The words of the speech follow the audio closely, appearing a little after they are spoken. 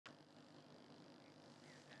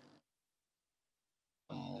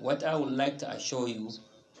What I would like to assure you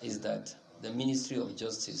is that the Ministry of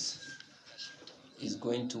Justice is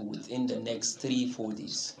going to, within the next 3-4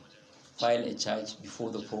 days, file a charge before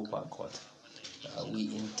the proper court.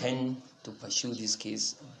 We intend to pursue this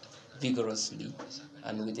case vigorously,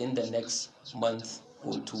 and within the next month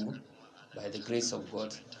or two, by the grace of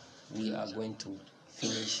God, we are going to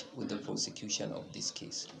finish with the prosecution of this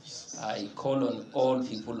case. I call on all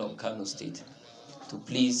people of Kano State to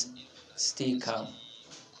please stay calm.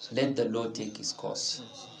 Let the law take its course.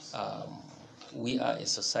 We are a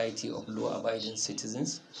society of law-abiding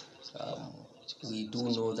citizens. We do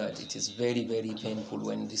know that it is very, very painful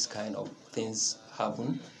when this kind of things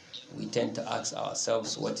happen. We tend to ask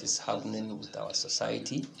ourselves what is happening with our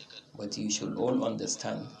society, but you should all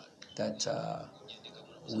understand that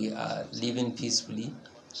we are living peacefully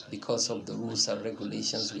because of the rules and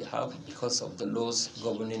regulations we have, because of the laws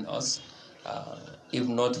governing us. If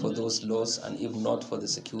not for those laws, and if not for the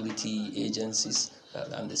security agencies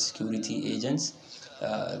and the security agents,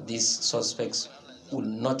 these suspects would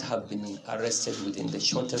not have been arrested within the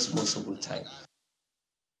shortest possible time.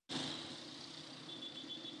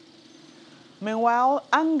 Meanwhile,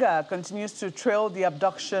 anger continues to trail the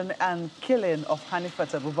abduction and killing of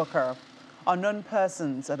Hanifat Abubakar. Unknown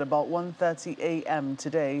persons at about 1:30 a.m.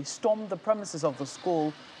 today stormed the premises of the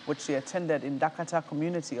school which she attended in Dakata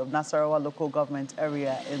community of Nasarawa local government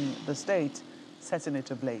area in the state, setting it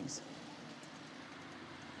ablaze.